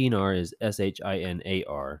 Shinar is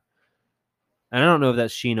Shinar. And I don't know if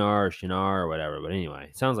that's Shinar or Shinar or whatever, but anyway,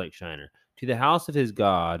 it sounds like Shiner. To the house of his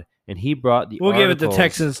God, and he brought the We'll articles. give it the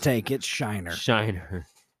Texans take. It's Shiner. Shiner.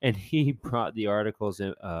 And he brought the articles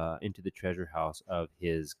into the treasure house of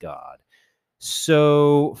his God.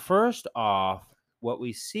 So, first off, what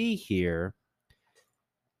we see here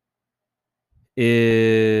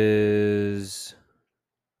is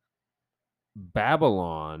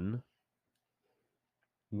Babylon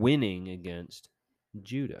winning against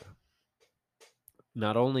Judah.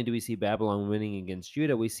 Not only do we see Babylon winning against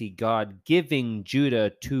Judah, we see God giving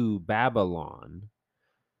Judah to Babylon.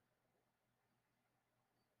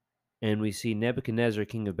 And we see Nebuchadnezzar,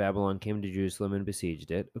 king of Babylon, came to Jerusalem and besieged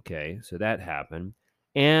it. Okay, so that happened.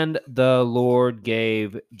 And the Lord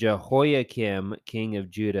gave Jehoiakim, king of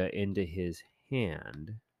Judah, into his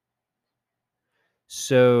hand.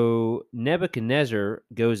 So Nebuchadnezzar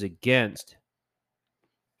goes against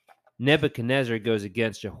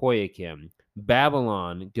Jehoiakim.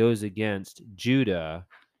 Babylon goes against Judah,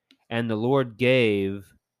 and the Lord gave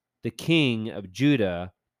the king of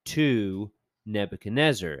Judah to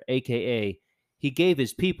Nebuchadnezzar, aka he gave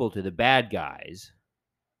his people to the bad guys.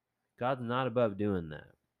 God's not above doing that.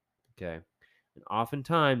 Okay. And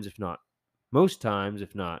oftentimes, if not most times,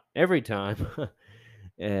 if not every time,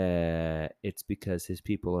 it's because his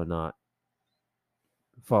people are not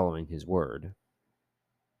following his word.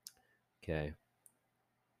 Okay.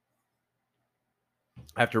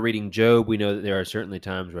 After reading Job, we know that there are certainly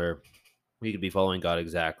times where we could be following God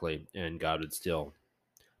exactly, and God would still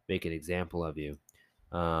make an example of you.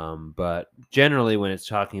 But generally, when it's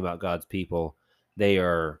talking about God's people, they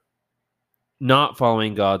are not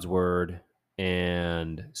following God's word.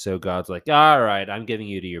 And so God's like, all right, I'm giving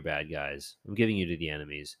you to your bad guys. I'm giving you to the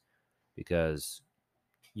enemies because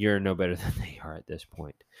you're no better than they are at this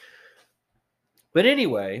point. But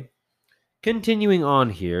anyway, continuing on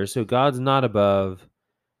here. So God's not above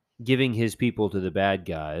giving his people to the bad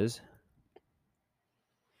guys.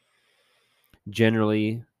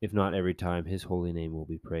 Generally, if not every time, his holy name will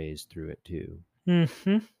be praised through it too.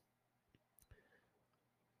 Mm-hmm.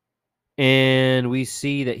 And we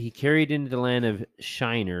see that he carried into the land of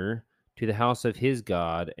Shinar to the house of his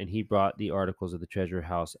God, and he brought the articles of the treasure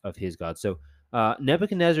house of his God. So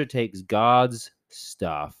Nebuchadnezzar takes God's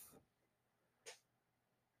stuff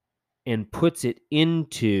and puts it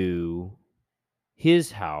into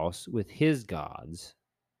his house with his gods.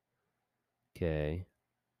 Okay.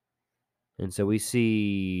 And so we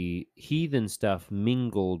see heathen stuff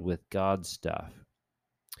mingled with God's stuff.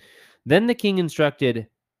 Then the king instructed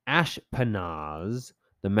Ashpenaz,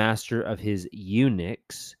 the master of his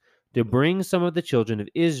eunuchs, to bring some of the children of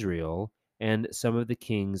Israel and some of the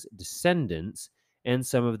king's descendants and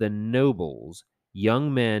some of the nobles,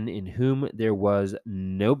 young men in whom there was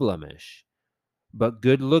no blemish, but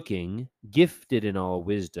good-looking, gifted in all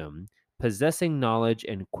wisdom, possessing knowledge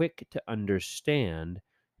and quick to understand,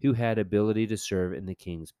 who had ability to serve in the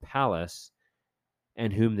king's palace,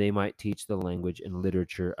 and whom they might teach the language and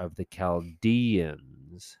literature of the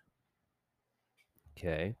Chaldeans.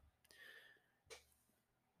 Okay.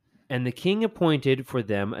 And the king appointed for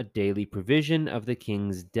them a daily provision of the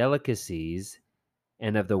king's delicacies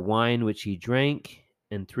and of the wine which he drank,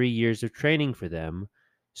 and 3 years of training for them,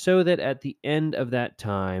 so that at the end of that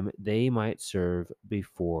time they might serve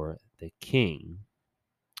before the king.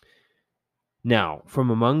 Now, from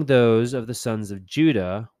among those of the sons of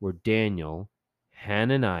Judah were Daniel,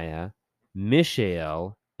 Hananiah,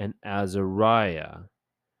 Mishael, and Azariah.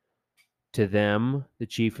 To them, the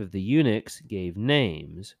chief of the eunuchs gave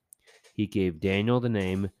names. He gave Daniel the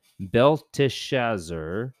name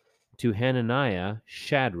Belteshazzar, to Hananiah,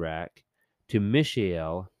 Shadrach, to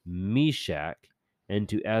Mishael, Meshach, and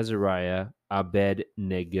to Azariah,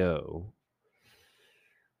 Abednego.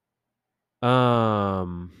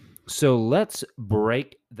 So let's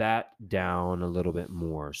break that down a little bit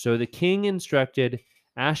more. So the king instructed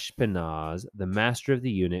Ashpenaz, the master of the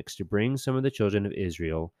eunuchs, to bring some of the children of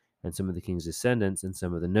Israel and some of the king's descendants and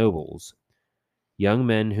some of the nobles, young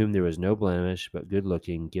men whom there was no blemish, but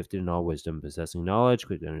good-looking, gifted in all wisdom, possessing knowledge,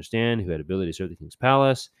 quick to understand, who had ability to serve the king's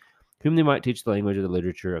palace, whom they might teach the language of the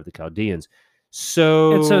literature of the Chaldeans.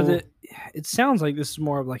 So it sounds like this is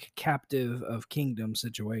more of like a captive of kingdom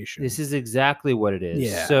situation. This is exactly what it is.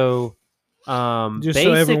 Yeah. So just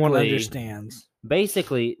so everyone understands.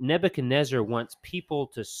 Basically, Nebuchadnezzar wants people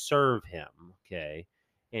to serve him, okay?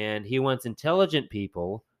 And he wants intelligent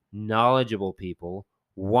people, knowledgeable people,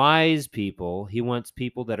 wise people. He wants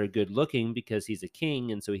people that are good looking because he's a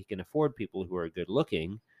king, and so he can afford people who are good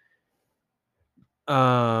looking.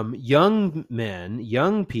 Young men,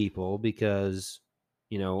 young people, because,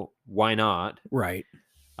 why not? Right.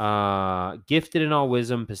 Gifted in all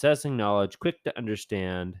wisdom, possessing knowledge, quick to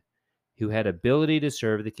understand, who had ability to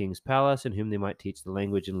serve the king's palace, and whom they might teach the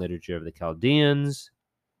language and literature of the Chaldeans.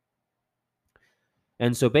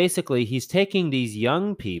 And so basically, he's taking these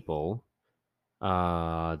young people,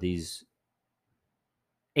 these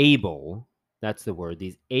able, that's the word,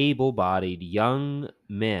 these able-bodied young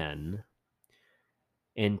men,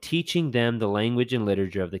 and teaching them the language and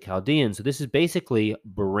literature of the Chaldeans. So this is basically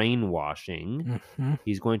brainwashing. Mm-hmm.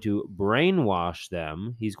 He's going to brainwash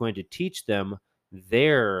them. He's going to teach them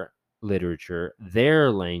their literature,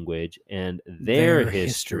 their language, and their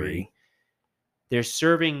history. They're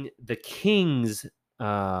serving the king's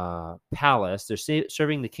palace. They're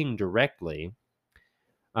serving the king directly.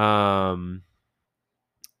 And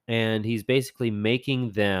he's basically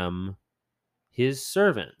making them his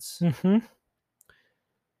servants. Mm-hmm.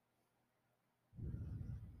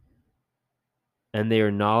 And they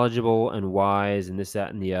are knowledgeable and wise and this,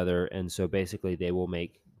 that, and the other. And so basically they will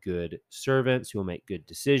make good servants who will make good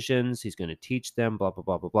decisions. He's going to teach them, blah, blah,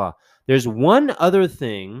 blah, blah, blah. There's one other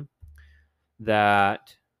thing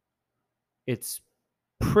that it's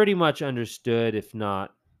pretty much understood, if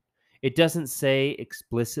not, it doesn't say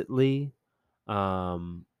explicitly,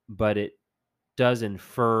 but it does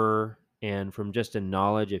infer, and from just a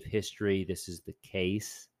knowledge of history, this is the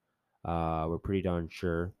case. We're pretty darn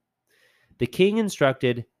sure. The king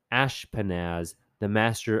instructed Ashpenaz, the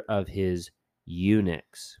master of his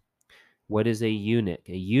eunuchs. What is a eunuch?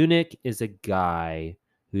 A eunuch is a guy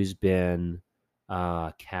who's been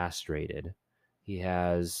castrated. He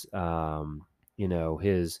has,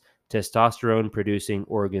 his testosterone producing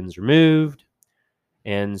organs removed.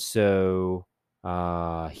 And so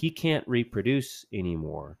he can't reproduce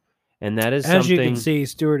anymore. And that is As something... you can see,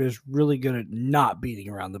 Stuart is really good at not beating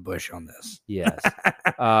around the bush on this. Yes.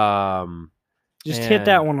 Just hit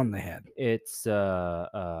that one on the head. It's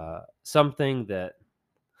something that...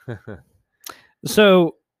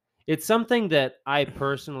 So... It's something that I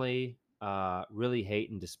personally really hate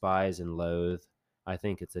and despise and loathe. I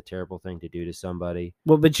think it's a terrible thing to do to somebody.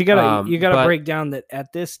 Well, but you gotta break down that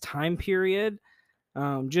at this time period,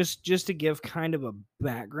 just to give kind of a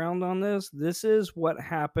background on this. This is what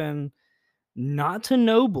happened, not to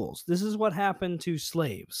nobles. This is what happened to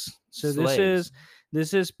slaves. So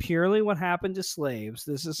this is purely what happened to slaves.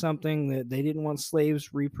 This is something that they didn't want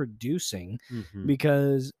slaves reproducing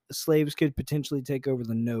because slaves could potentially take over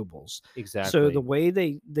the nobles. Exactly. So the way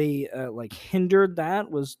they like hindered that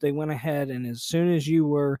was they went ahead, and as soon as you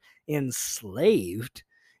were enslaved,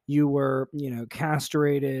 you were,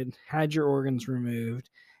 castrated, had your organs removed,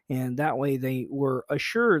 and that way they were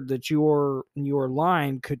assured that your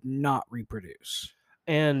line could not reproduce.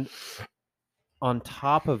 And on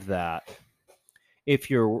top of that, if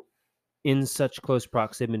you're in such close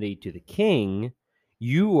proximity to the king,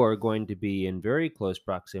 you are going to be in very close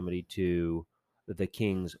proximity to the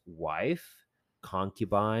king's wife,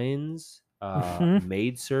 concubines,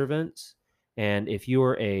 maidservants. And if you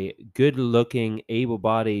are a good-looking,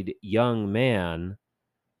 able-bodied young man,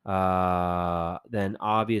 then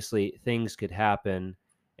obviously things could happen.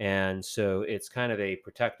 And so it's kind of a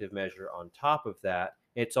protective measure on top of that.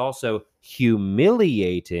 It's also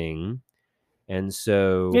humiliating. And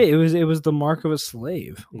so... Yeah, it was the mark of a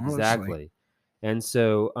slave. Exactly. Honestly. And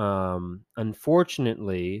so,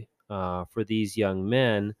 unfortunately, for these young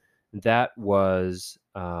men, that was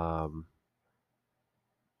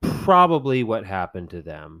probably what happened to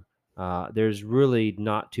them. There's really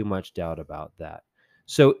not too much doubt about that.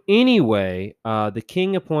 So anyway, the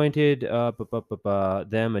king appointed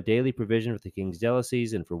them a daily provision for the king's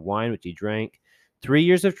delicacies and for wine, which he drank. 3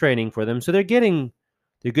 years of training for them. So they're getting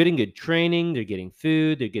good training. They're getting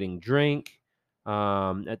food. They're getting drink.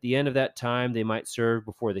 At the end of that time, they might serve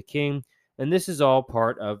before the king. And this is all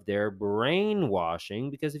part of their brainwashing,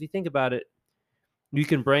 because if you think about it, you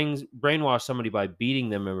can brainwash somebody by beating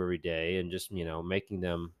them every day and just, making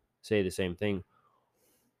them say the same thing.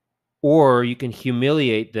 Or you can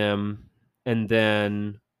humiliate them and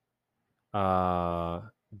then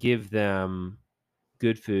give them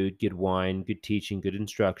good food, good wine, good teaching, good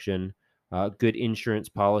instruction, good insurance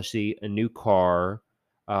policy, a new car,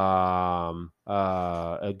 a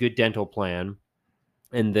good dental plan,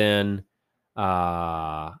 and then,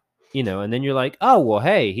 and then you're like, oh, well,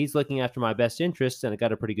 hey, he's looking after my best interests, and I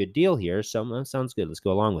got a pretty good deal here, so that sounds good. Let's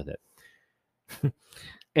go along with it.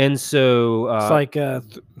 And so it's like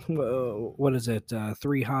what is it?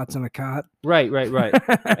 3 hots and a cot. Right.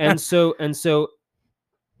 and so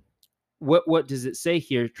what does it say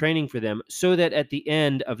here? Training for them so that at the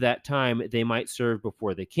end of that time they might serve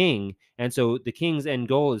before the king. And so the king's end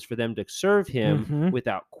goal is for them to serve him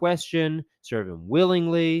without question, serve him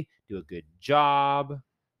willingly, do a good job.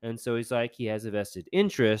 And so he's like, he has a vested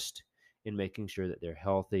interest in making sure that they're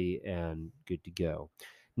healthy and good to go.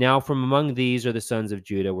 Now, from among these are the sons of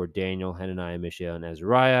Judah were Daniel, Hananiah, Mishael, and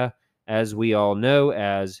Azariah, as we all know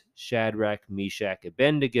as Shadrach, Meshach,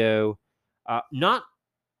 Abednego. Not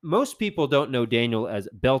most people don't know Daniel as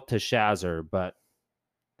Belteshazzar, but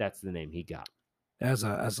that's the name he got as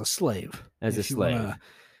a slave. as a if you slave. wanna-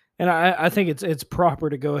 And I think it's proper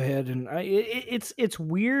to go ahead and it's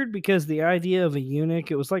weird because the idea of a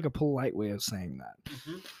eunuch, it was like a polite way of saying that.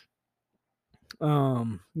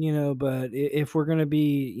 But if we're gonna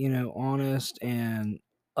be, honest and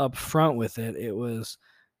upfront with it,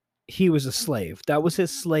 he was a slave. That was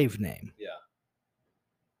his slave name. Yeah.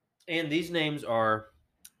 And these names are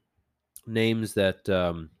names that,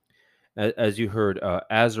 as you heard,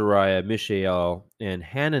 Azariah, Mishael, and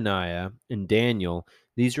Hananiah, and Daniel,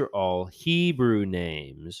 these are all Hebrew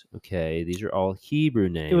names. Okay, these are all Hebrew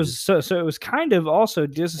names. It was so it was kind of also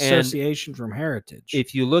disassociation from heritage.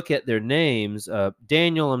 If you look at their names,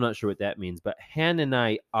 Daniel, I'm not sure what that means, but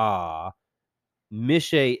Hananiah,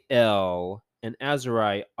 Mishael, and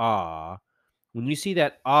Azariah, when you see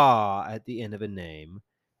that at the end of a name,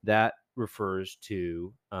 that refers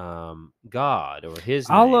to God or His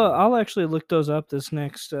name. I'll actually look those up this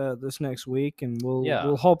next week, and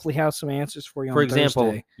we'll hopefully have some answers for you. For example,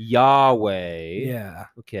 Thursday. Yahweh. Yeah.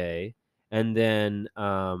 Okay, and then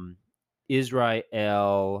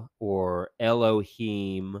Israel or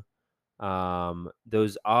Elohim.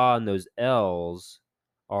 Those and those L's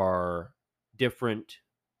are different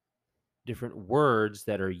words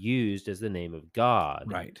that are used as the name of God.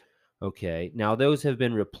 Right. Okay. Now those have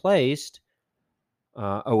been replaced.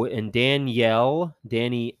 And Daniel,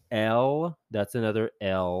 that's another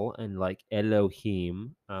L, and like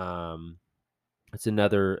Elohim, it's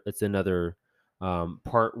another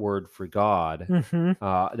part word for God.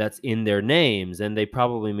 Mm-hmm. That's in their names, and they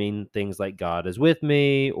probably mean things like God is with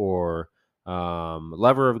me, or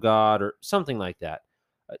lover of God, or something like that.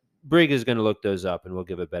 Brig is going to look those up, and we'll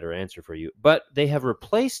give a better answer for you. But they have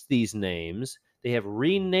replaced these names. They have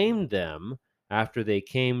renamed them after they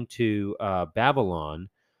came to Babylon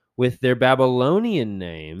with their Babylonian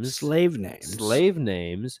names, slave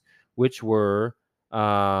names, which were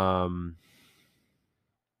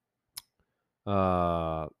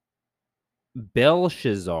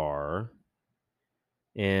Belshazzar,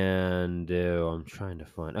 and I'm trying to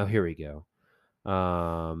find. Oh, here we go.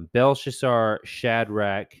 Belshazzar,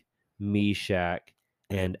 Shadrach, Meshach,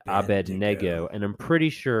 and Abednego. And I'm pretty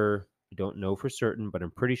sure, I don't know for certain, but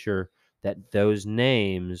I'm pretty sure that those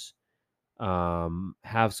names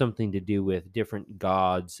have something to do with different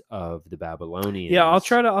gods of the Babylonians. Yeah, I'll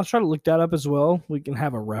try to look that up as well. We can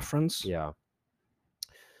have a reference. Yeah.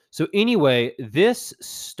 So anyway, this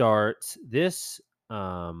is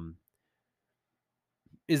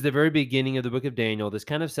the very beginning of the book of Daniel. This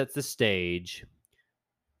kind of sets the stage.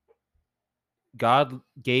 God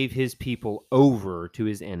gave his people over to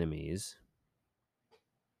his enemies.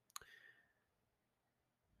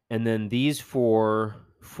 And then these four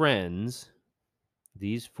friends,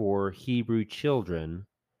 these four Hebrew children,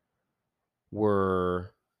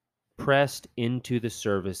 were pressed into the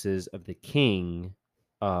services of the king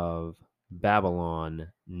of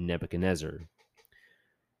Babylon, Nebuchadnezzar.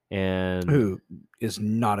 And who is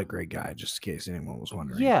not a great guy, just in case anyone was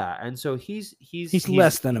wondering. Yeah, and so he's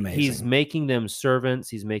less than amazing. He's making them servants.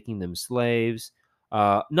 He's making them slaves.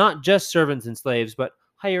 Not just servants and slaves, but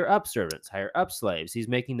higher up servants, higher up slaves. He's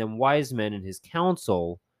making them wise men in his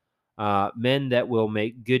council, men that will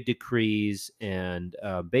make good decrees and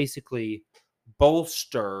basically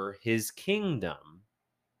bolster his kingdom.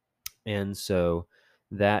 And so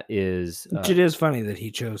that is... it is funny that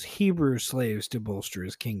he chose Hebrew slaves to bolster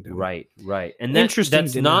his kingdom. Right. And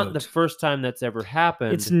that's not the first time that's ever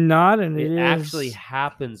happened. It's not, and it actually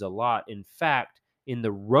happens a lot. In fact, in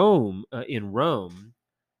Rome,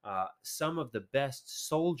 some of the best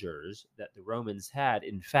soldiers that the Romans had,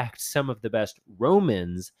 in fact, some of the best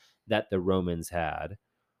Romans that the Romans had,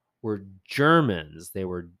 were Germans. They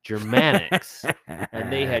were Germanics,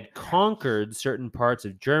 and they had conquered certain parts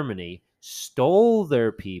of Germany, stole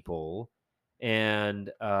their people,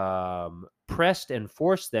 and pressed and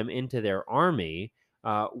forced them into their army,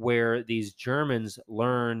 where these Germans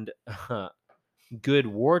learned good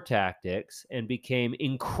war tactics and became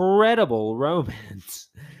incredible Romans,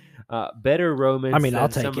 better Romans than I'll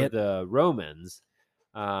take some it. of the Romans.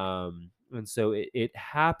 And so it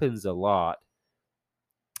happens a lot.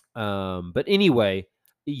 But anyway,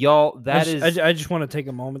 y'all, I just want to take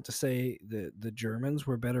a moment to say that the Germans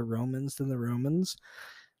were better Romans than the Romans.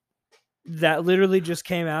 That literally just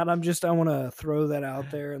came out. I want to throw that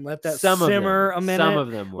out there and let that simmer a minute. Some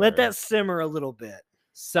of them were. Let that simmer a little bit.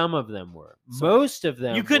 Some of them were. Sorry. Most of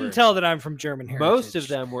them. You couldn't tell that I'm from German heritage. Most of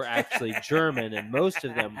them were actually German, and most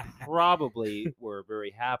of them probably were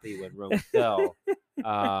very happy when Rome fell.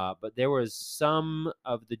 But there was some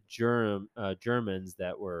of the Germans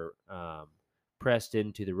that were pressed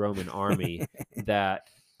into the Roman army that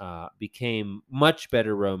became much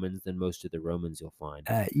better Romans than most of the Romans you'll find.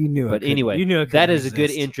 You knew But it. anyway, You knew it that couldn't is a good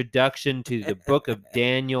resist. introduction to the book of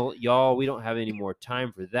Daniel. Y'all, we don't have any more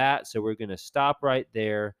time for that, so we're going to stop right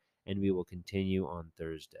there, and we will continue on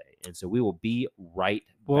Thursday. And so we will be right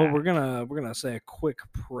Well, back. we're gonna say a quick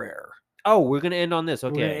prayer. Oh, we're going to end on this. We're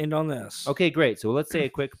gonna Okay. end on this. Okay, great. So let's say a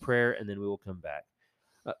quick prayer, and then we will come back.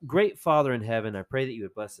 Great Father in heaven, I pray that you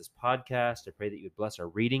would bless this podcast. I pray that you would bless our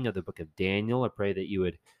reading of the book of Daniel. I pray that you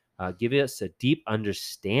would give us a deep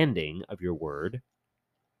understanding of your word.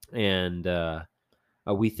 And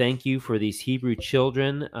we thank you for these Hebrew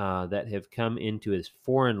children that have come into this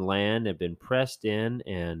foreign land, have been pressed in,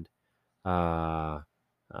 and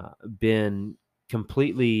been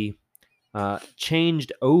completely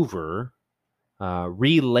changed over,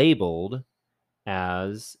 relabeled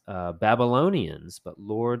as Babylonians. But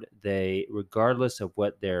Lord, they, regardless of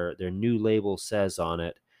what their new label says on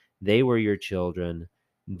it, they were your children.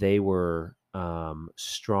 They were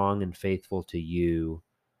strong and faithful to you,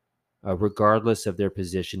 regardless of their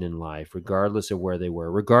position in life, regardless of where they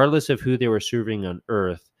were, regardless of who they were serving on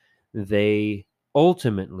earth. They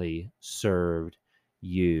ultimately served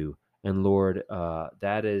you. And Lord,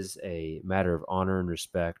 that is a matter of honor and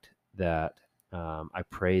respect that I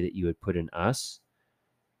pray that you would put in us.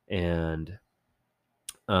 And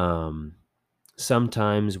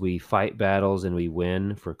sometimes we fight battles and we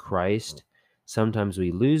win for Christ. Sometimes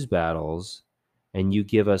we lose battles and you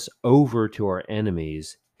give us over to our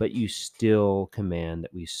enemies, but you still command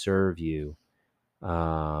that we serve you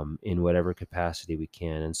in whatever capacity we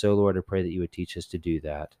can. And so, Lord, I pray that you would teach us to do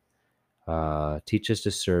that. Teach us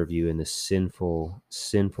to serve you in this sinful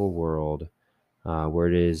world where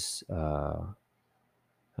it is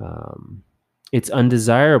it's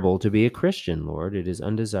undesirable to be a Christian, Lord. It is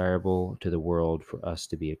undesirable to the world for us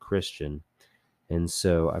to be a Christian. And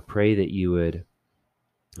so I pray that you would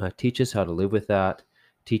teach us how to live with that,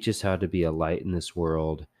 teach us how to be a light in this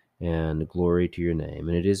world, and glory to your name.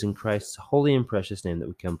 And it is in Christ's holy and precious name that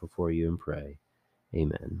we come before you and pray.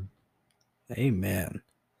 Amen. Amen.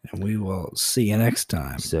 And we will see you next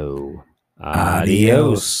time. So,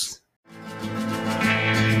 Adios.